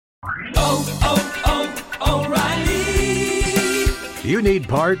O'Reilly! You need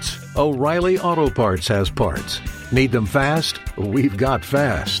parts? O'Reilly Auto Parts has parts. Need them fast? We've got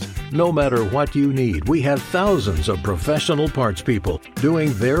fast. No matter what you need, we have thousands of professional parts people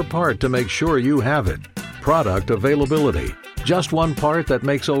doing their part to make sure you have it. Product availability. Just one part that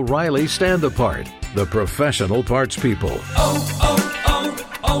makes O'Reilly stand apart. The professional parts people.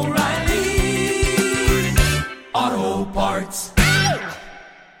 O'Reilly Auto Parts.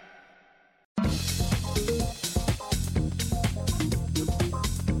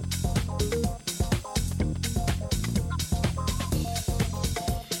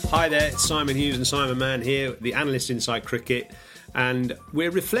 Hi there, it's Simon Hughes and Simon Mann here, the analyst inside cricket, and we're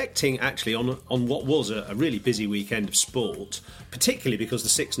reflecting actually on what was a really busy weekend of sport, particularly because the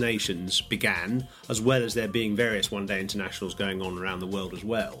Six Nations began, as well as there being various one-day internationals going on around the world as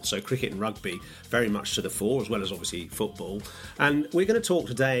well. So cricket and rugby very much to the fore, as well as obviously football. And we're going to talk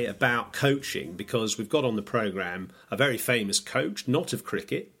today about coaching, because we've got on the programme a very famous coach, not of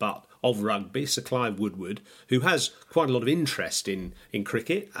cricket, but of rugby, Sir Clive Woodward, who has quite a lot of interest in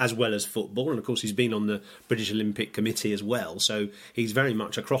cricket as well as football, and of course he's been on the British Olympic Committee as well, so he's very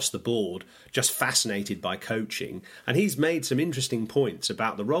much across the board just fascinated by coaching, and he's made some interesting points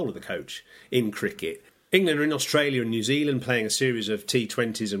about the role of the coach in cricket. England are in Australia and New Zealand playing a series of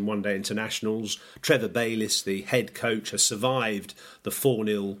T20s and one-day internationals. Trevor Bayliss, the head coach, has survived the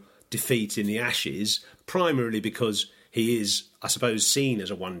 4-0 defeat in the Ashes, primarily because he is, I suppose, seen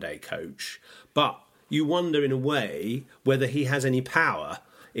as a one-day coach. But you wonder, in a way, whether he has any power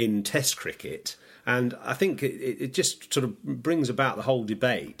in Test cricket. And I think it just sort of brings about the whole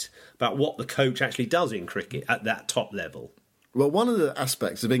debate about what the coach actually does in cricket at that top level. Well, one of the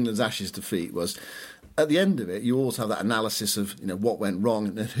aspects of England's Ashes defeat was, at the end of it, you always have that analysis of what went wrong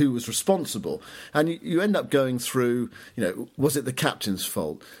and who was responsible. And you end up going through, was it the captain's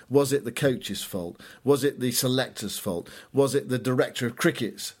fault? Was it the coach's fault? Was it the selector's fault? Was it the director of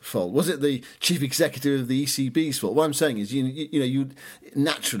cricket's fault? Was it the chief executive of the ECB's fault? What I'm saying is, you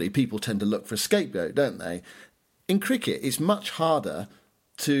naturally, people tend to look for a scapegoat, don't they? In cricket, it's much harder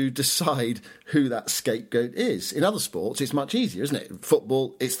to decide who that scapegoat is. In other sports, it's much easier, isn't it?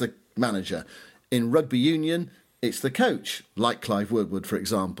 Football, it's the manager. In rugby union, it's the coach, like Clive Woodward, for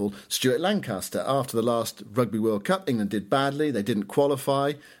example. Stuart Lancaster, after the last Rugby World Cup, England did badly. They didn't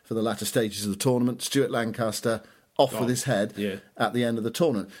qualify for the latter stages of the tournament. Stuart Lancaster off with his head at the end of the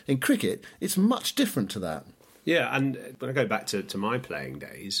tournament. In cricket, it's much different to that. Yeah, and when I go back to my playing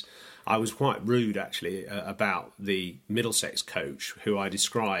days, I was quite rude, actually, about the Middlesex coach, who I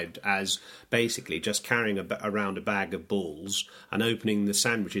described as basically just carrying around a bag of balls and opening the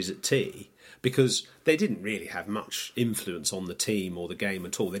sandwiches at tea, because they didn't really have much influence on the team or the game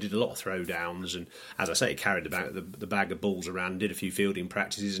at all. They did a lot of throwdowns and, as I say, carried the bag of balls around, did a few fielding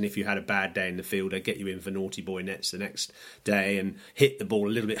practices, and if you had a bad day in the field, they'd get you in for naughty boy nets the next day and hit the ball a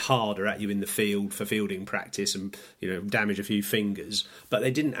little bit harder at you in the field for fielding practice and damage a few fingers. But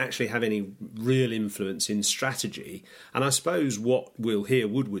they didn't actually have any real influence in strategy. And I suppose what we'll hear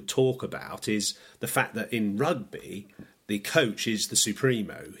Woodward talk about is the fact that in rugby, the coach is the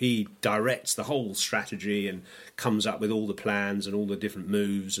supremo. He directs the whole strategy and comes up with all the plans and all the different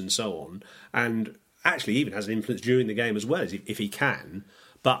moves and so on, and actually even has an influence during the game as well, if he can.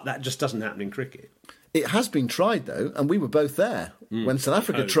 But that just doesn't happen in cricket. It has been tried, though, and we were both there when South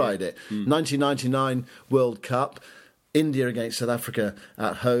Africa tried it. 1999 World Cup, India against South Africa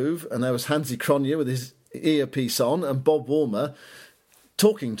at Hove, and there was Hansi Cronje with his earpiece on and Bob Woolmer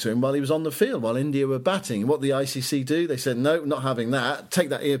talking to him while he was on the field, while India were batting. And what the ICC do, they said, no, not having that, take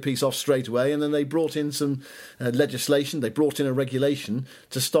that earpiece off straight away, and then they brought in some legislation, they brought in a regulation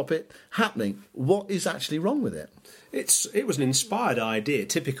to stop it happening. What is actually wrong with it? It was an inspired idea,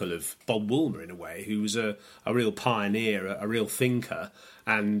 typical of Bob Woolmer in a way, who was a real pioneer, a real thinker,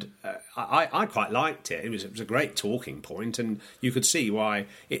 and I quite liked it. It was a great talking point, and you could see why,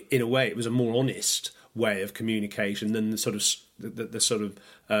 in a way, it was a more honest way of communication than the sort of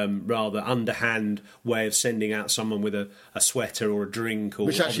rather underhand way of sending out someone with a sweater or a drink,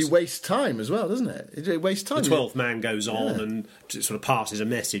 which actually wastes time as well, doesn't it? It wastes time. The 12th man goes on and sort of passes a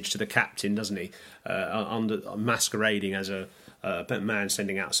message to the captain, doesn't he? Masquerading as a man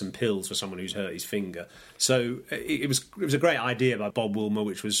sending out some pills for someone who's hurt his finger. So it was a great idea by Bob Woolmer,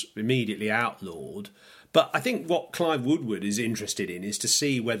 which was immediately outlawed. But I think what Clive Woodward is interested in is to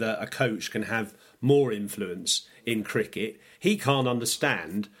see whether a coach can have more influence in cricket. He can't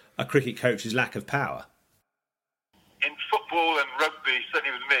understand a cricket coach's lack of power. In football and rugby,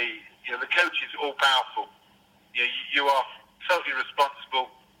 certainly with me, the coach is all powerful. You are totally responsible.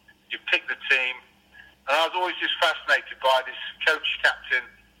 You pick the team. And I was always just fascinated by this coach captain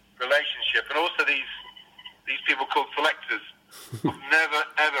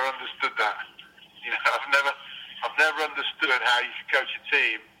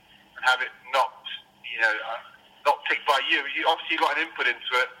obviously you got an input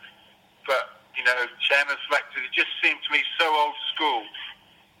into it, but, you know, chairman selectors, it just seemed to me so old school.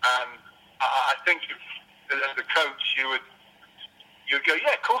 And I think if, as a coach, you'd go,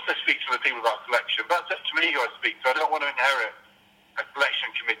 yeah, of course I speak to the people about selection. That's up to me who I speak to. I don't want to inherit a selection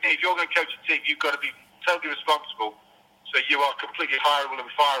committee. If you're going to coach a team, you've got to be totally responsible, so you are completely hireable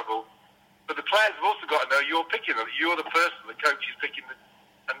and fireable. But the players have also got to know you're picking them. You're the person the coach is picking,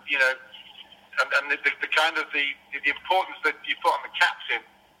 and you know, and the kind of the importance that you put on the captain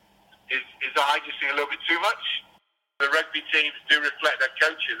is I just think a little bit too much. The rugby teams do reflect their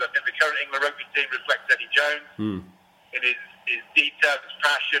coaches. I think the current England rugby team reflects Eddie Jones in his detail, his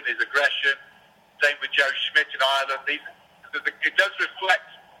passion, his aggression. Same with Joe Schmidt in Ireland. It does reflect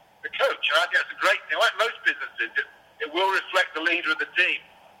the coach, and I think that's a great thing. Like most businesses, it will reflect the leader of the team.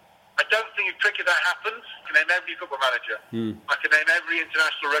 I don't think in cricket that happens. I can name every football manager. I can name every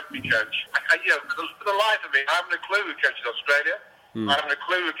international rugby coach. For the life of me, I haven't a clue who coaches Australia. I haven't a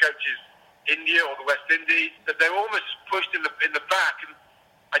clue who coaches India or the West Indies. That they're almost pushed in the back, and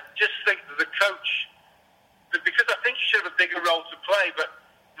I just think that the coach, because I think he should have a bigger role to play. But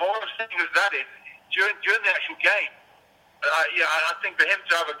more I'm saying is that is during the actual game. I think for him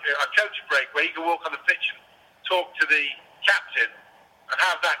to have a coach break where he can walk on the pitch and talk to the captain and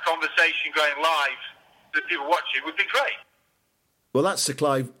have that conversation going live to the people watching would be great. Well, that's Sir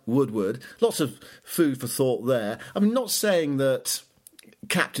Clive Woodward. Lots of food for thought there. I mean, not saying that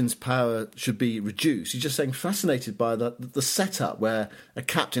captain's power should be reduced. He's just saying fascinated by the setup where a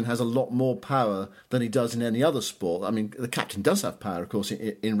captain has a lot more power than he does in any other sport. I mean, the captain does have power, of course,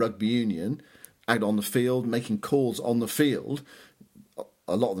 in rugby union, out on the field, making calls on the field,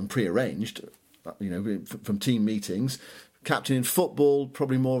 a lot of them pre-arranged, you know, from team meetings. Captain in football,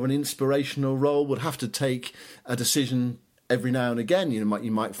 probably more of an inspirational role, would have to take a decision every now and again. You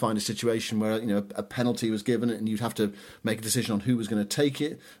might find a situation where, you know, a penalty was given and you'd have to make a decision on who was going to take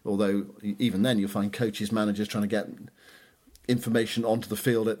it. Although even then you'll find coaches, managers trying to get information onto the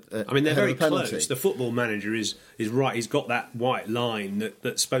field I mean, they're very close. The football manager is right. He's got that white line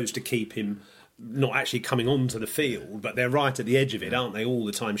that's supposed to keep him not actually coming onto the field, but they're right at the edge of it, aren't they? All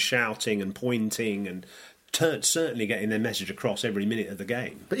the time shouting and pointing and certainly getting their message across every minute of the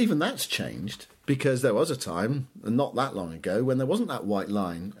game. But even that's changed, because there was a time, not that long ago, when there wasn't that white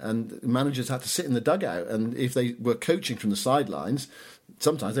line and managers had to sit in the dugout, and if they were coaching from the sidelines,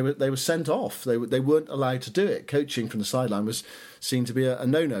 sometimes they were sent off. They weren't allowed to do it. Coaching from the sideline was seen to be a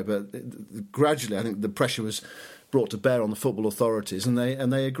no-no, but gradually I think the pressure was brought to bear on the football authorities, and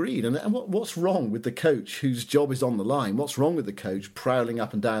they agreed. And what's wrong with the coach whose job is on the line? What's wrong with the coach prowling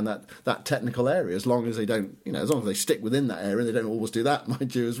up and down that technical area? As long as they don't, you know, as long as they stick within that area, they don't always do that,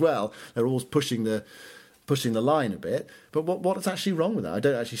 mind you, as well. They're always pushing the line a bit. But what's actually wrong with that? I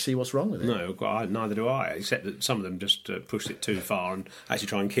don't actually see what's wrong with it. No, neither do I, except that some of them just push it too far and actually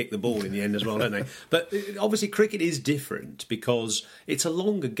try and kick the ball in the end as well, don't they? But obviously cricket is different because it's a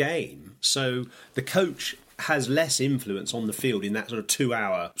longer game, so the coach has less influence on the field in that sort of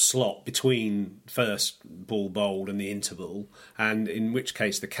 2-hour slot between first ball bowled and the interval, and in which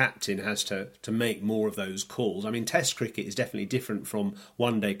case the captain has to make more of those calls. I mean, Test cricket is definitely different from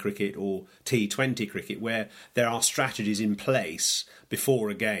one-day cricket or T20 cricket, where there are strategies in place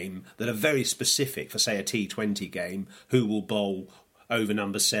before a game that are very specific for, say, a T20 game: who will bowl over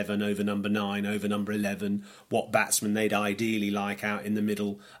number 7, over number 9, over number 11, what batsman they'd ideally like out in the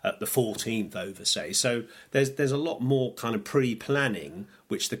middle at the 14th over, say. So there's a lot more kind of pre-planning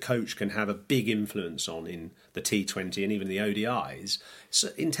which the coach can have a big influence on in the T20 and even the ODIs.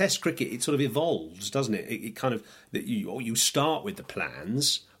 So in Test cricket, it sort of evolves, doesn't it? It kind of, you start with the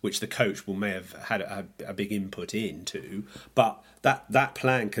plans, which the coach may have had a big input into, but that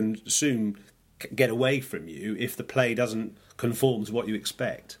plan can soon get away from you if the play doesn't conform to what you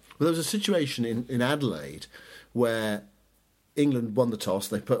expect. Well, there was a situation in Adelaide where England won the toss,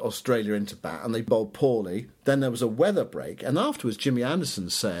 they put Australia into bat and they bowled poorly. Then there was a weather break, and afterwards Jimmy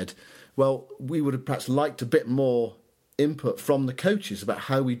Anderson said, well, we would have perhaps liked a bit more input from the coaches about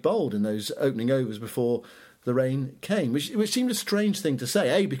how we bowled in those opening overs before the rain came, which seemed a strange thing to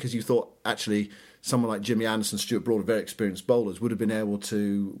say, because you thought actually someone like Jimmy Anderson, Stuart Broad, very experienced bowlers, would have been able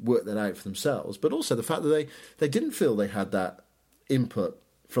to work that out for themselves. But also the fact that they didn't feel they had that input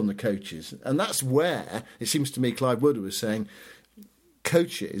from the coaches. And that's where, it seems to me, Clive Woodward was saying,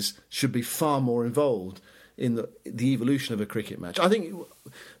 coaches should be far more involved in the evolution of a cricket match. I think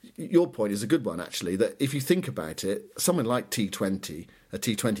your point is a good one, actually, that if you think about it, something like T20, a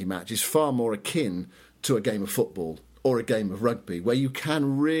T20 match, is far more akin to a game of football or a game of rugby, where you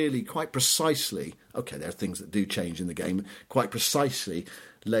can really quite precisely, OK, there are things that do change in the game, quite precisely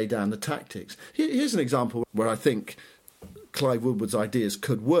lay down the tactics. Here's an example where I think Clive Woodward's ideas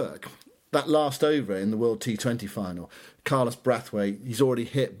could work. That last over in the World T20 final, Carlos Brathwaite, he's already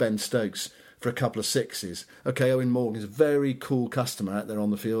hit Ben Stokes for a couple of sixes. Okay, Owen Morgan's a very cool customer out there on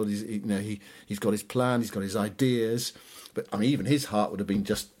the field. He's got his plan, he's got his ideas. But I mean, even his heart would have been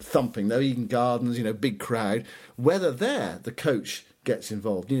just thumping, though. Eden Gardens, big crowd. Whether the coach gets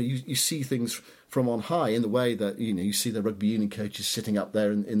involved. You see things from on high in the way that, you see the rugby union coaches sitting up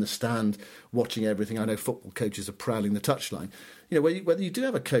there in the stand watching everything. I know football coaches are prowling the touchline. Whether you do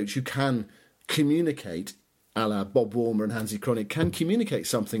have a coach who can communicate, a la Bob Warmer and Hansi Kronig, can communicate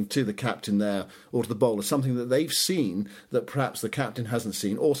something to the captain there or to the bowler, something that they've seen that perhaps the captain hasn't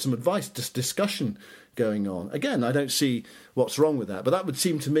seen, or some advice, just discussion going on. Again, I don't see what's wrong with that, but that would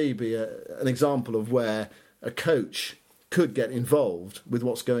seem to me be an example of where a coach could get involved with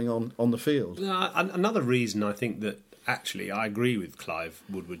what's going on the field. Another reason I think that actually I agree with Clive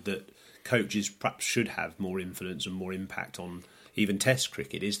Woodward that coaches perhaps should have more influence and more impact on even Test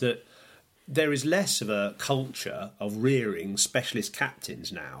cricket is that there is less of a culture of rearing specialist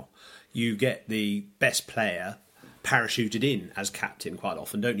captains now. You get the best player parachuted in as captain quite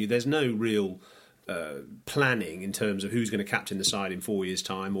often, don't you? There's no real planning in terms of who's going to captain the side in 4 years'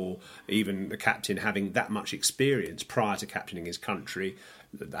 time, or even the captain having that much experience prior to captaining his country.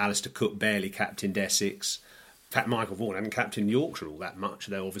 Alistair Cook barely captained Essex. In fact, Michael Vaughan hadn't captained Yorkshire all that much,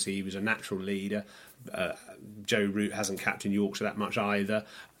 though obviously he was a natural leader. Joe Root hasn't captained Yorkshire that much either.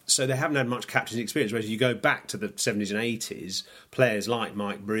 So they haven't had much captaincy experience, whereas you go back to the 70s and 80s, players like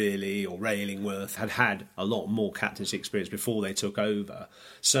Mike Brearley or Ray Illingworth had a lot more captaincy experience before they took over.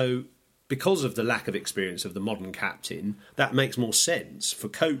 So because of the lack of experience of the modern captain, that makes more sense for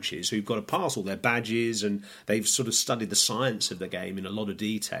coaches who've got to pass all their badges and they've sort of studied the science of the game in a lot of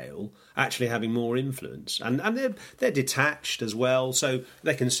detail, actually having more influence. And they're detached as well, so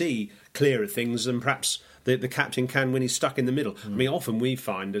they can see clearer things than perhaps the captain can when he's stuck in the middle. I mean, often we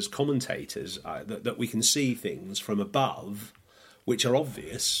find as commentators that we can see things from above which are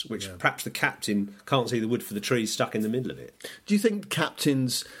obvious, which perhaps the captain can't see the wood for the trees stuck in the middle of it. Do you think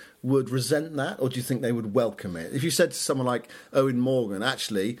captains would resent that, or do you think they would welcome it? If you said to someone like Owen Morgan,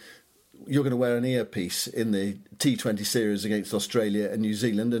 actually, you're going to wear an earpiece in the T20 series against Australia and New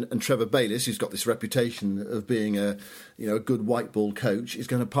Zealand, and Trevor Bayliss, who's got this reputation of being a good white ball coach, is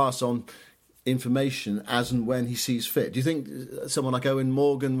going to pass on information as and when he sees fit. Do you think someone like Owen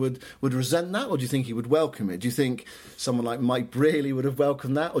Morgan would resent that, or do you think he would welcome it? Do you think someone like Mike Brearley would have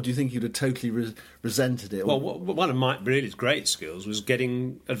welcomed that, or do you think he would have totally resented it? Well, one of Mike Brearley's great skills was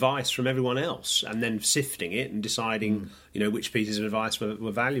getting advice from everyone else and then sifting it and deciding which pieces of advice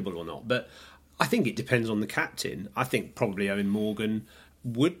were valuable or not. But I think it depends on the captain. I think probably Owen Morgan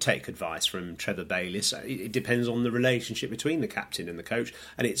would take advice from Trevor Bayliss. It depends on the relationship between the captain and the coach,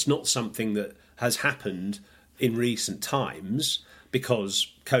 and it's not something that has happened in recent times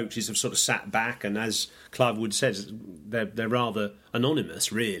because coaches have sort of sat back, and as Clive Wood says, they're rather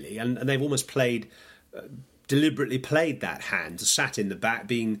anonymous, really, and they've almost deliberately played that hand, sat in the back,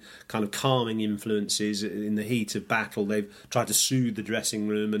 being kind of calming influences in the heat of battle. They've tried to soothe the dressing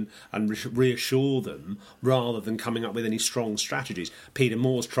room and reassure them rather than coming up with any strong strategies. Peter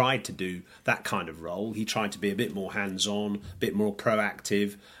Moore's tried to do that kind of role. He tried to be a bit more hands-on, a bit more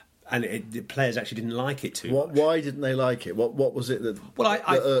proactive, and the players actually didn't like it too much. Why didn't they like it? What was it that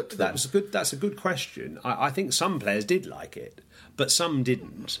irked them? That's a good question. I think some players did like it, but some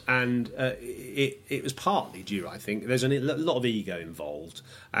didn't, and it was partly due, I think. There's a lot of ego involved,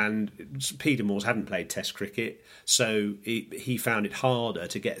 and Peter Moores hadn't played Test cricket, so he found it harder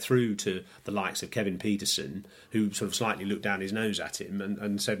to get through to the likes of Kevin Peterson, who sort of slightly looked down his nose at him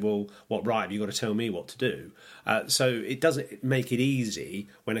and said, well, what right have you got to tell me what to do? So it doesn't make it easy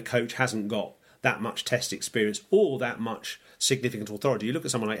when a coach hasn't got that much Test experience or that much significant authority. You look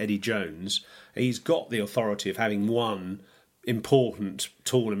at someone like Eddie Jones, he's got the authority of having won important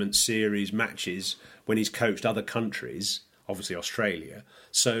tournament series matches when he's coached other countries, obviously Australia,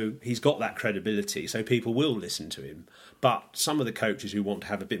 so he's got that credibility, so people will listen to him. But some of the coaches who want to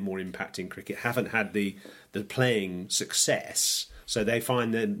have a bit more impact in cricket haven't had the playing success, so they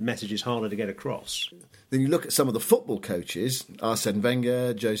find their messages harder to get across. Then you look at some of the football coaches, Arsene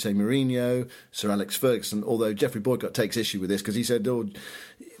Wenger, Jose Mourinho, Sir Alex Ferguson, although Geoffrey Boycott takes issue with this because he said,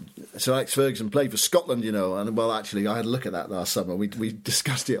 Sir Alex Ferguson played for Scotland, and well, actually, I had a look at that last summer. We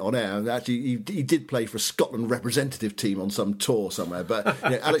discussed it on air, and actually, he did play for a Scotland representative team on some tour somewhere, but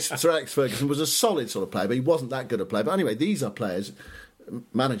Sir Alex Ferguson was a solid sort of player, but he wasn't that good a player. But anyway, these are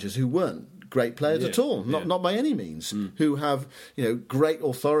managers who weren't great players at all, not by any means, who have great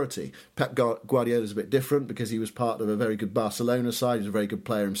authority. Pep Guardiola's a bit different because he was part of a very good Barcelona side. He's a very good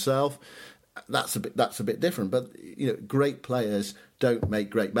player himself. that's a bit different. But great players don't make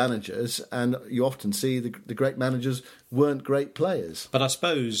great managers, and you often see the great managers weren't great players. But I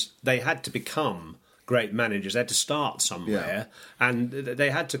suppose they had to become great managers. They had to start somewhere, and they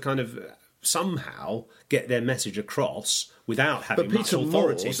had to kind of somehow get their message across without having much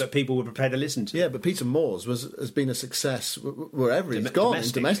authority that people were prepared to listen to. Yeah, but Peter Moores has been a success wherever he's gone,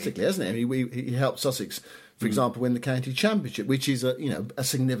 domestically, hasn't he? He helped Sussex, for example, win the county championship, which is a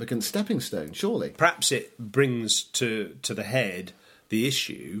significant stepping stone, surely. Perhaps it brings to the head the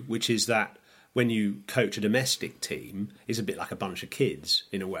issue, which is that when you coach a domestic team, it's a bit like a bunch of kids,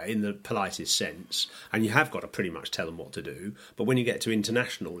 in a way, in the politest sense, and you have got to pretty much tell them what to do. But when you get to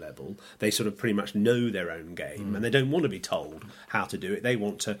international level, they sort of pretty much know their own game, and they don't want to be told how to do it. They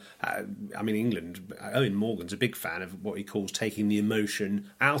want to... England, Owen Morgan's a big fan of what he calls taking the emotion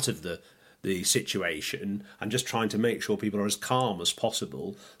out of the situation and just trying to make sure people are as calm as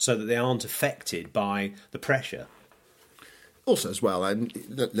possible so that they aren't affected by the pressure. Also, as well, and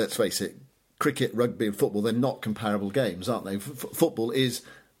let's face it, cricket, rugby and football, they're not comparable games, aren't they? Football is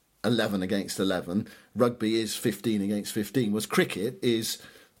 11 against 11. Rugby is 15 against 15. Whereas cricket is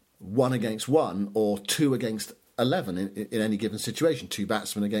 1 against 1 or 2 against 11 in any given situation. 2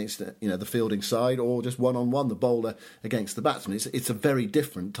 batsmen against the fielding side, or just 1-on-1, the bowler against the batsman. It's a very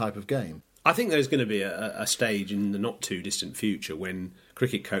different type of game. I think there's going to be a stage in the not too distant future when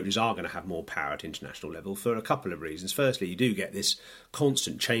cricket coaches are going to have more power at international level for a couple of reasons. Firstly, you do get this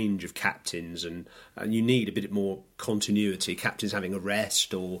constant change of captains, and you need a bit more continuity, captains having a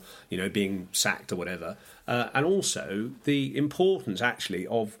rest or being sacked or whatever. And also the importance actually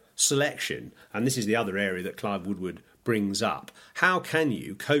of selection, and this is the other area that Clive Woodward brings up. How can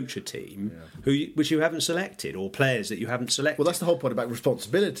you coach a team which you haven't selected, or players that you haven't selected? Well, that's the whole point about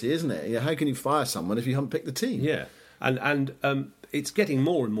responsibility, isn't it? How can you fire someone if you haven't picked the team? Yeah, and it's getting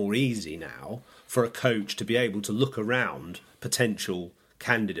more and more easy now for a coach to be able to look around potential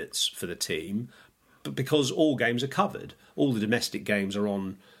candidates for the team, but because all games are covered. All the domestic games are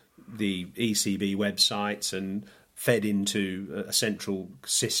on the ECB websites and fed into a central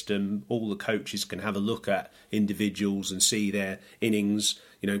system. All the coaches can have a look at individuals and see their innings,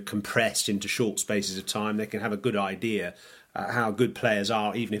 compressed into short spaces of time. They can have a good idea how good players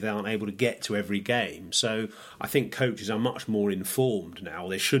are, even if they aren't able to get to every game. So I think coaches are much more informed now,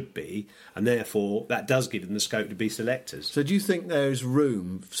 they should be, and therefore that does give them the scope to be selectors. So do you think there's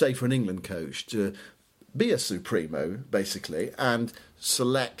room, say, for an England coach to be a supremo, basically, and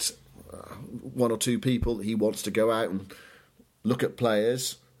select 1 or 2 people that he wants to go out and look at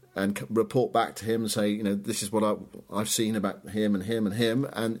players and report back to him and say, this is what I've seen about him and him and him,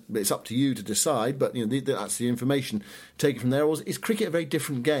 and it's up to you to decide, but that's the information. Take it from there. Or is cricket a very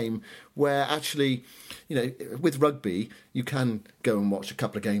different game where actually, with rugby, you can go and watch a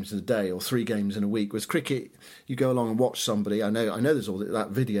couple of games in a day or 3 games in a week, whereas cricket, you go along and watch somebody. I know there's all that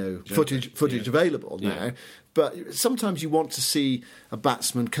video footage available now, but sometimes you want to see a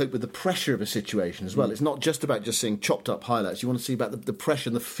batsman cope with the pressure of a situation as well. It's not just about just seeing chopped up highlights. You want to see about the pressure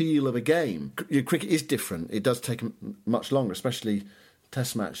and the feel of a game. Cricket is different. It does take much longer, especially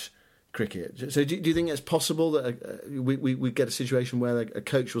Test match cricket. So do you think it's possible that we get a situation where a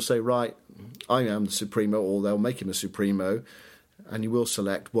coach will say, right, I am the Supremo, or they'll make him a Supremo, and you will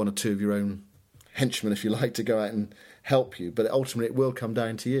select 1 or 2 of your own henchmen, if you like, to go out and help you, but ultimately it will come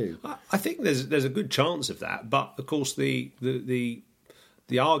down to you? I think there's a good chance of that, but of course the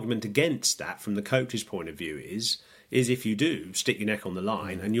argument against that from the coach's point of view is if you do stick your neck on the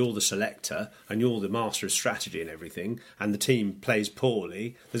line and you're the selector and you're the master of strategy and everything, and the team plays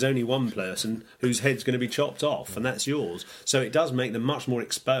poorly, there's only one person whose head's going to be chopped off, and that's yours. So it does make them much more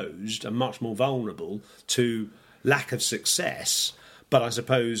exposed and much more vulnerable to lack of success. But I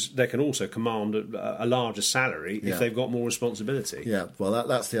suppose they can also command a larger salary if they've got more responsibility. Yeah, well,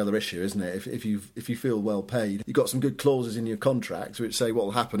 that's the other issue, isn't it? If you feel well paid, you've got some good clauses in your contract which say what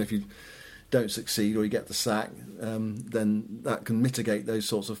will happen if you don't succeed or you get the sack, then that can mitigate those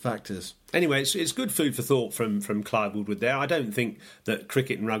sorts of factors. Anyway, it's good food for thought from Clive Woodward there. I don't think that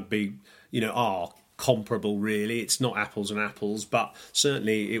cricket and rugby, are comparable, really. It's not apples and apples, but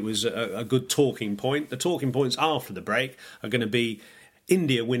certainly it was a good talking point. The talking points after the break are going to be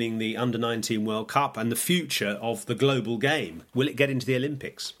India winning the Under-19 World Cup and the future of the global game. Will it get into the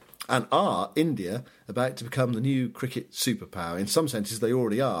Olympics? And are India about to become the new cricket superpower? In some senses they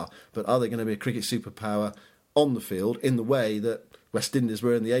already are, but are they going to be a cricket superpower on the field in the way that West Indies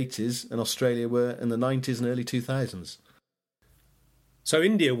were in the 80s and Australia were in the 90s and early 2000s? So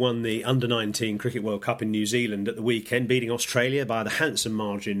India won the Under-19 Cricket World Cup in New Zealand at the weekend, beating Australia by the handsome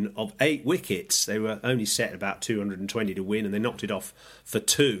margin of 8 wickets. They were only set about 220 to win, and they knocked it off for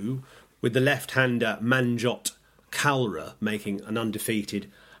 2. with the left-hander Manjot Kalra making an undefeated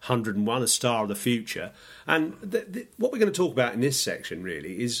 101, a star of the future. And what we're going to talk about in this section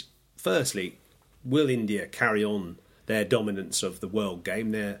really is, firstly, will India carry on their dominance of the world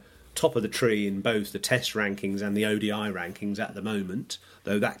game? They're top of the tree in both the Test rankings and the ODI rankings at the moment,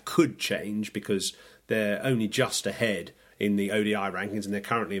 though that could change because they're only just ahead in the ODI rankings and they're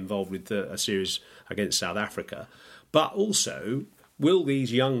currently involved with a series against South Africa. But also, will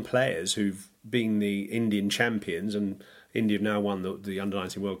these young players who've been the Indian champions, and India have now won the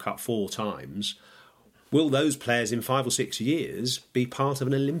Under-19 World Cup 4 times, will those players in 5 or 6 years be part of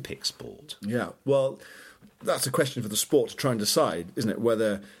an Olympic sport? Yeah, well, that's a question for the sport to try and decide, isn't it,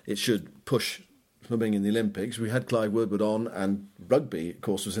 whether it should push swimming in the Olympics. We had Clive Woodward on, and rugby, of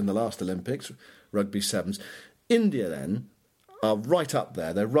course, was in the last Olympics, rugby sevens. India, then, are right up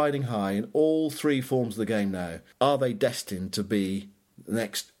there. They're riding high in all 3 forms of the game now. Are they destined to be the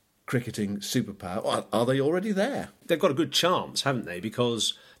next cricketing superpower? Or are they already there? They've got a good chance, haven't they?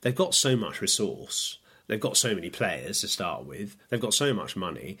 Because they've got so much resource. They've got so many players to start with. They've got so much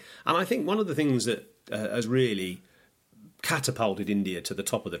money. And I think one of the things that has really catapulted India to the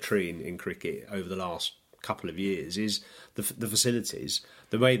top of the tree in cricket over the last couple of years is the facilities.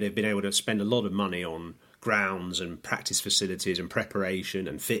 The way they've been able to spend a lot of money on grounds and practice facilities and preparation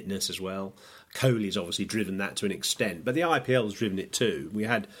and fitness as well. Kohli's obviously driven that to an extent, but the IPL has driven it too. We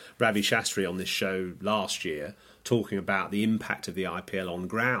had Ravi Shastri on this show last year talking about the impact of the IPL on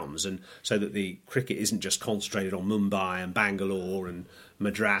grounds, and so that the cricket isn't just concentrated on Mumbai and Bangalore and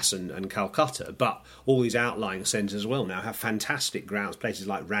Madras and Calcutta, but all these outlying centres as well now have fantastic grounds, places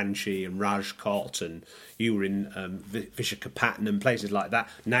like Ranchi and Rajkot, and you were in Vishakhapatnam, places like that.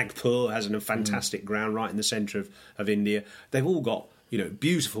 Nagpur has a fantastic ground right in the centre of India. They've all got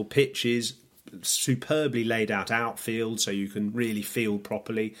beautiful pitches, superbly laid out outfield so you can really field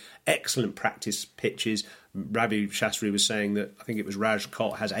properly, excellent practice pitches. Ravi Shastri was saying that I think it was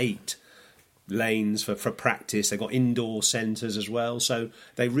Rajkot has 8 lanes for practice. They've got indoor centres as well, so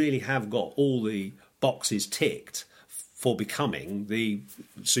they really have got all the boxes ticked for becoming the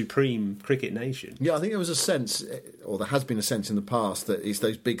supreme cricket nation. Yeah, I think there was a sense, or there has been a sense in the past, that it's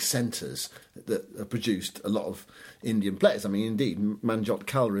those big centres that have produced a lot of Indian players. I mean, indeed, Manjot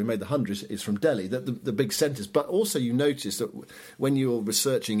Kalra, who made the 100, is from Delhi, the big centres. But also you notice that when you're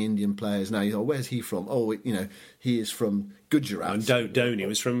researching Indian players now, you know, where's he from? Oh, he is from Gujarat. And Dhoni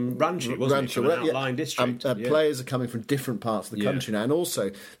was from Ranchi, wasn't he? From an outlying district. Players are coming from different parts of the country now. And also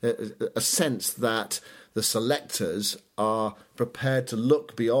a sense that the selectors are prepared to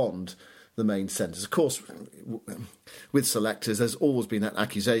look beyond the main centres. Of course, with selectors, there's always been that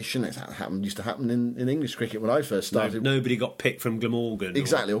accusation. It used to happen in English cricket when I first started. Nobody got picked from Glamorgan.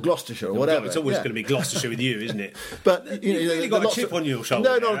 Exactly, or Gloucestershire, or whatever. It's always going to be Gloucestershire with you, isn't it? But you really got a chip on your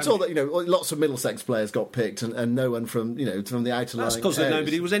shoulder. No, not at all. Lots of Middlesex players got picked, and no one from from the outer line. That's because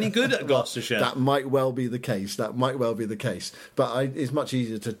nobody was any good at Gloucestershire. That might well be the case. But it's much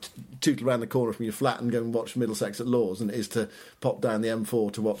easier to tootle around the corner from your flat and go and watch Middlesex at Lord's than it is to pop down the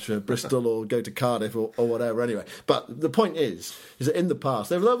M4 to watch Bristol or go to Cardiff or whatever. Anyway, but the point is that in the past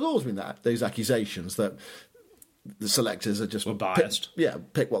there have always been those accusations that the selectors are just biased.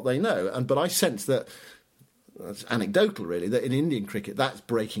 Pick what they know. But I sense that. It's anecdotal, really, that in Indian cricket that's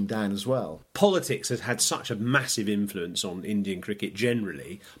breaking down as well. Politics has had such a massive influence on Indian cricket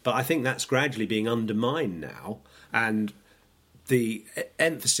generally, but I think that's gradually being undermined now, and the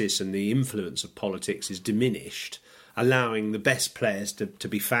emphasis and the influence of politics is diminished, allowing the best players to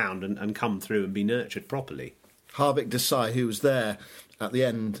be found and come through and be nurtured properly. Harvik Desai, who was there at the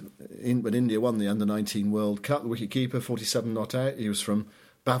end when India won the Under-19 World Cup, the wicket-keeper, 47 not out, he was from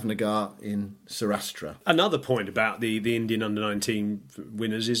Bhavnagar in Saurashtra. Another point about the Indian Under-19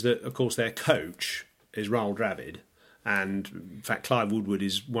 winners is that, of course, their coach is Rahul Dravid. And, in fact, Clive Woodward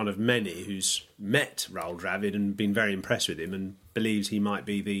is one of many who's met Rahul Dravid and been very impressed with him and believes he might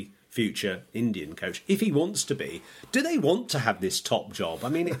be the future Indian coach, if he wants to be. Do they want to have this top job? I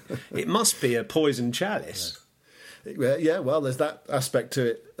mean, it must be a poison chalice. Yeah, well, there's that aspect to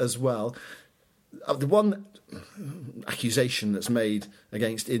it as well. The one accusation that's made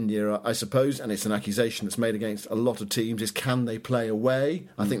against India, I suppose, and it's an accusation that's made against a lot of teams, is can they play away?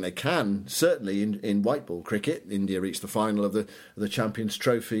 I think they can. Certainly in white ball cricket, India reached the final of the Champions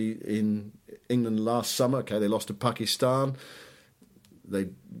Trophy in England last summer. Okay, they lost to Pakistan. They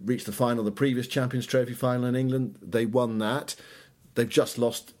reached the final of the previous Champions Trophy final in England. They won that. They've just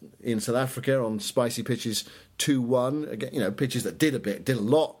lost in South Africa on spicy pitches 2-1. Again, pitches that did a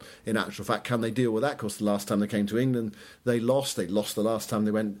lot in actual fact. Can they deal with that? Of course, the last time they came to England, they lost. They lost the last time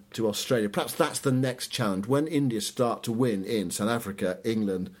they went to Australia. Perhaps that's the next challenge. When India start to win in South Africa,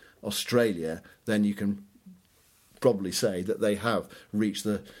 England Australia, then you can probably say that they have reached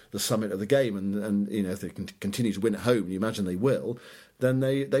the summit of the game, and if they can continue to win at home, and you imagine they will, then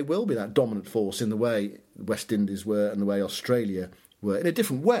they will be that dominant force in the way West Indies were and the way Australia were, in a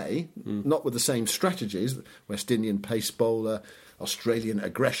different way, not with the same strategies. West Indian pace bowler, Australian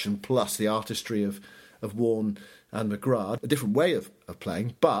aggression plus the artistry of Warne and McGrath, a different way of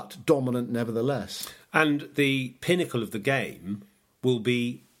playing, but dominant nevertheless. And the pinnacle of the game will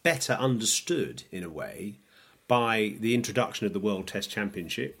be better understood, in a way, by the introduction of the World Test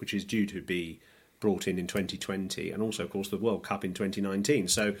Championship, which is due to be brought in 2020, and also, of course, the World Cup in 2019.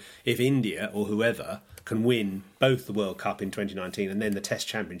 So if India or whoever can win both the World Cup in 2019 and then the Test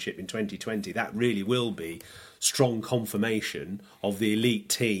Championship in 2020, that really will be strong confirmation of the elite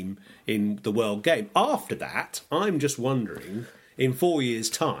team in the world game. After that, I'm just wondering, in 4 years'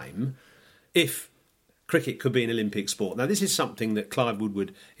 time, if cricket could be an Olympic sport. Now, this is something that Clive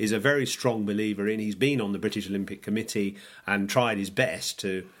Woodward is a very strong believer in. He's been on the British Olympic Committee and tried his best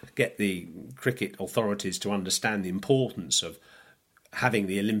to get the cricket authorities to understand the importance of having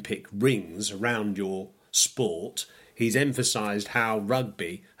the Olympic rings around your sport. He's emphasised how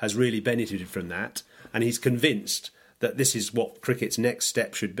rugby has really benefited from that, and he's convinced that this is what cricket's next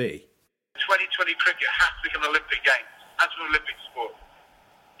step should be. 2020 cricket has to become an Olympic game, has to be an Olympic sport.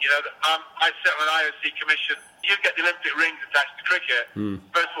 I sit on an IOC commission. You get the Olympic rings attached to cricket.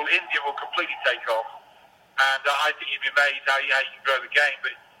 First of all, India will completely take off, and I think you'd be amazed how you can grow the game.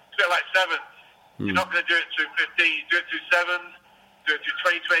 But it's a bit like sevens. You're not going to do it through 15. You do it through sevens, do it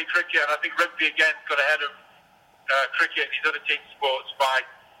through 2020 cricket, and I think rugby again got ahead of cricket and these other team sports by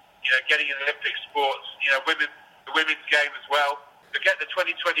getting in Olympic sports. The women's game as well. To get the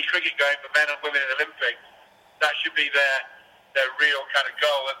 2020 cricket going for men and women in the Olympics, that should be their real kind of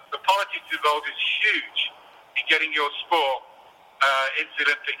goal. And the politics involved is huge in getting your sport into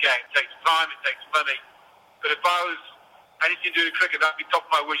the Olympic game. It takes time, it takes money. But if I was anything to do with cricket, that would be top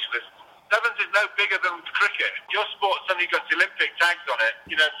of my wish list. Sevens is no bigger than cricket. Your sport suddenly got the Olympic tags on it.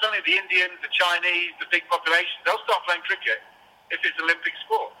 Suddenly the Indians, the Chinese, the big population, they'll start playing cricket if it's an Olympic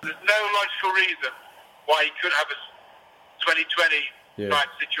sport. There's no logical reason why you could have a 2020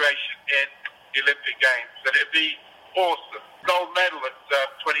 type situation in the Olympic Games. And it'd be awesome. Gold medal at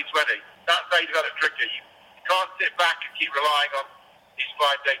 2020. That's how you develop cricket. You can't sit back and keep relying on these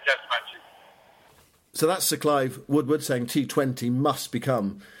 5-day test matches. So that's Sir Clive Woodward saying T20 must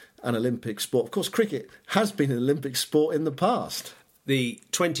become an Olympic sport. Of course, cricket has been an Olympic sport in the past. The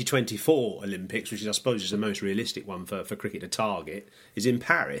 2024 Olympics, which I suppose is the most realistic one for cricket to target, is in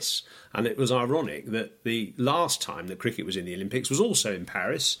Paris. And it was ironic that the last time that cricket was in the Olympics was also in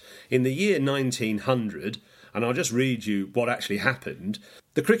Paris in the year 1900. And I'll just read you what actually happened.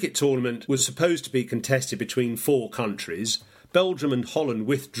 The cricket tournament was supposed to be contested between 4 countries. Belgium and Holland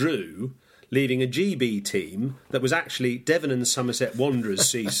withdrew, leaving a GB team that was actually Devon and Somerset Wanderers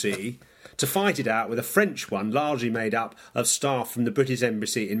CC to fight it out with a French one largely made up of staff from the British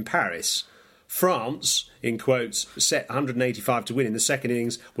Embassy in Paris. France, in quotes, set 185 to win in the second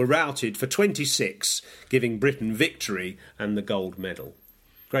innings, were routed for 26, giving Britain victory and the gold medal.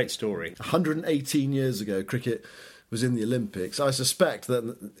 Great story. 118 years ago, cricket was in the Olympics. I suspect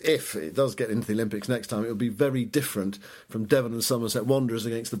that if it does get into the Olympics next time, it will be very different from Devon and Somerset Wanderers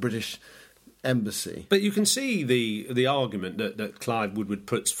against the British Embassy. But you can see the argument that Clive Woodward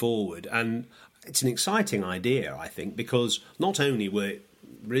puts forward, and it's an exciting idea, I think, because not only will it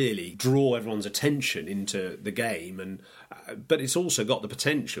really draw everyone's attention into the game, but it's also got the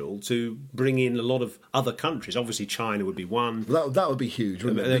potential to bring in a lot of other countries. Obviously, China would be one. That would be huge.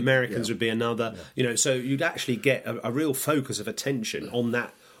 Wouldn't it? The Americans would be another. So you'd actually get a real focus of attention on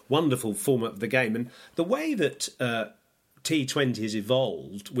that wonderful format of the game. And the way that T20 has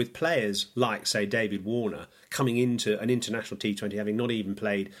evolved with players like, say, David Warner coming into an international T20, having not even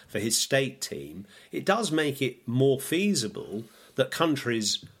played for his state team, it does make it more feasible that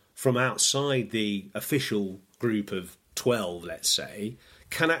countries from outside the official group of 12, let's say,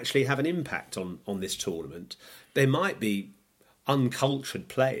 can actually have an impact on this tournament. There might be uncultured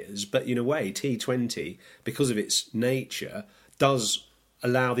players, but in a way, T20, because of its nature, does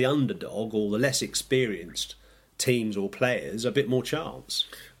allow the underdog or the less experienced teams or players a bit more chance.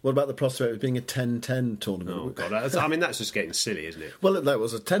 What about the prospect of being a 10-10 tournament? Oh, God. That's just getting silly, isn't it? Well, that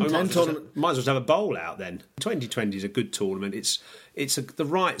was a 10-10 tournament. Might as well have a bowl out then. 2020 is a good tournament. It's the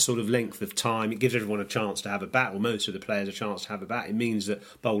right sort of length of time. It gives everyone a chance to have a bat, or most of the players a chance to have a bat. It means that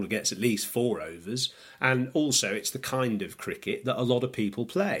bowler gets at least 4 overs. And also, it's the kind of cricket that a lot of people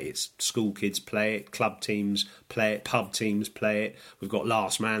play. It's school kids play it, club teams play it, pub teams play it. We've got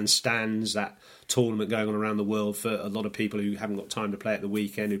last man stands, that tournament going on around the world for a lot of people who haven't got time to play at the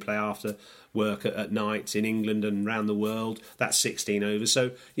weekend. generally play after work at night in England and around the world. That's 16 overs.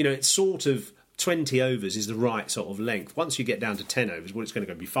 So, it's sort of 20 overs is the right sort of length. Once you get down to 10 overs, well, it's going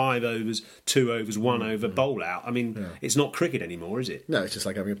to be 5 overs, 2 overs, 1 over, bowl out. I mean, It's not cricket anymore, is it? No, it's just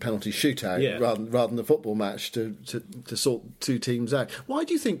like having a penalty shootout rather than a football match to sort two teams out. Why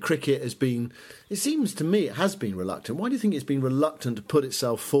do you think cricket has been, it seems to me it has been reluctant, why do you think it's been reluctant to put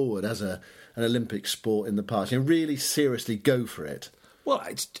itself forward as an Olympic sport in the past and really seriously go for it? Well,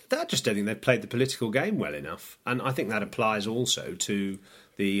 I just don't think they've played the political game well enough. And I think that applies also to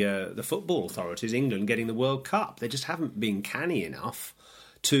the football authorities, England getting the World Cup. They just haven't been canny enough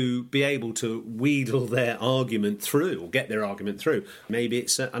to be able to wheedle their argument through or get their argument through. Maybe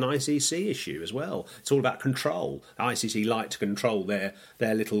it's an ICC issue as well. It's all about control. The ICC like to control their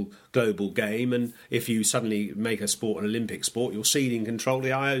little global game, and if you suddenly make a sport an Olympic sport, you're ceding control to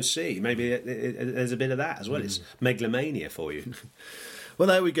the IOC. Maybe there's a bit of that as well. It's megalomania for you. Well,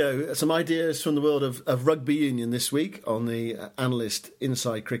 there we go. Some ideas from the world of rugby union this week on the Analyst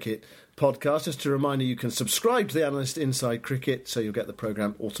Inside Cricket podcast. Just a reminder, you can subscribe to the Analyst Inside Cricket so you'll get the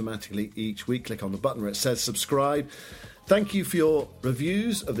programme automatically each week. Click on the button where it says subscribe. Thank you for your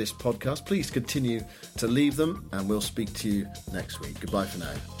reviews of this podcast. Please continue to leave them, and we'll speak to you next week. Goodbye for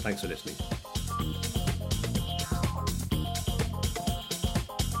now. Thanks for listening.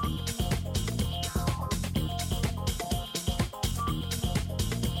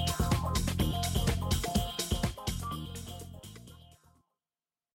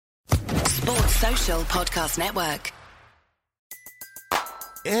 Social Podcast Network.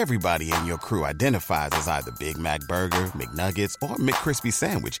 Everybody in your crew identifies as either Big Mac Burger, McNuggets, or McCrispy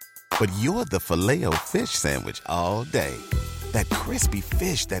Sandwich. But you're the Filet-O-Fish Sandwich all day. That crispy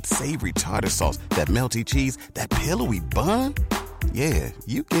fish, that savory tartar sauce, that melty cheese, that pillowy bun. Yeah,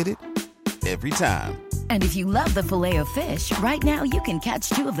 you get it. Every time. And if you love the Filet-O-Fish, right now you can catch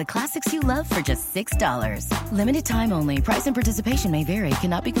 2 of the classics you love for just $6. Limited time only. Price and participation may vary.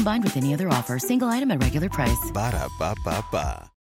 Cannot be combined with any other offer. Single item at regular price. Ba-da-ba-ba-ba.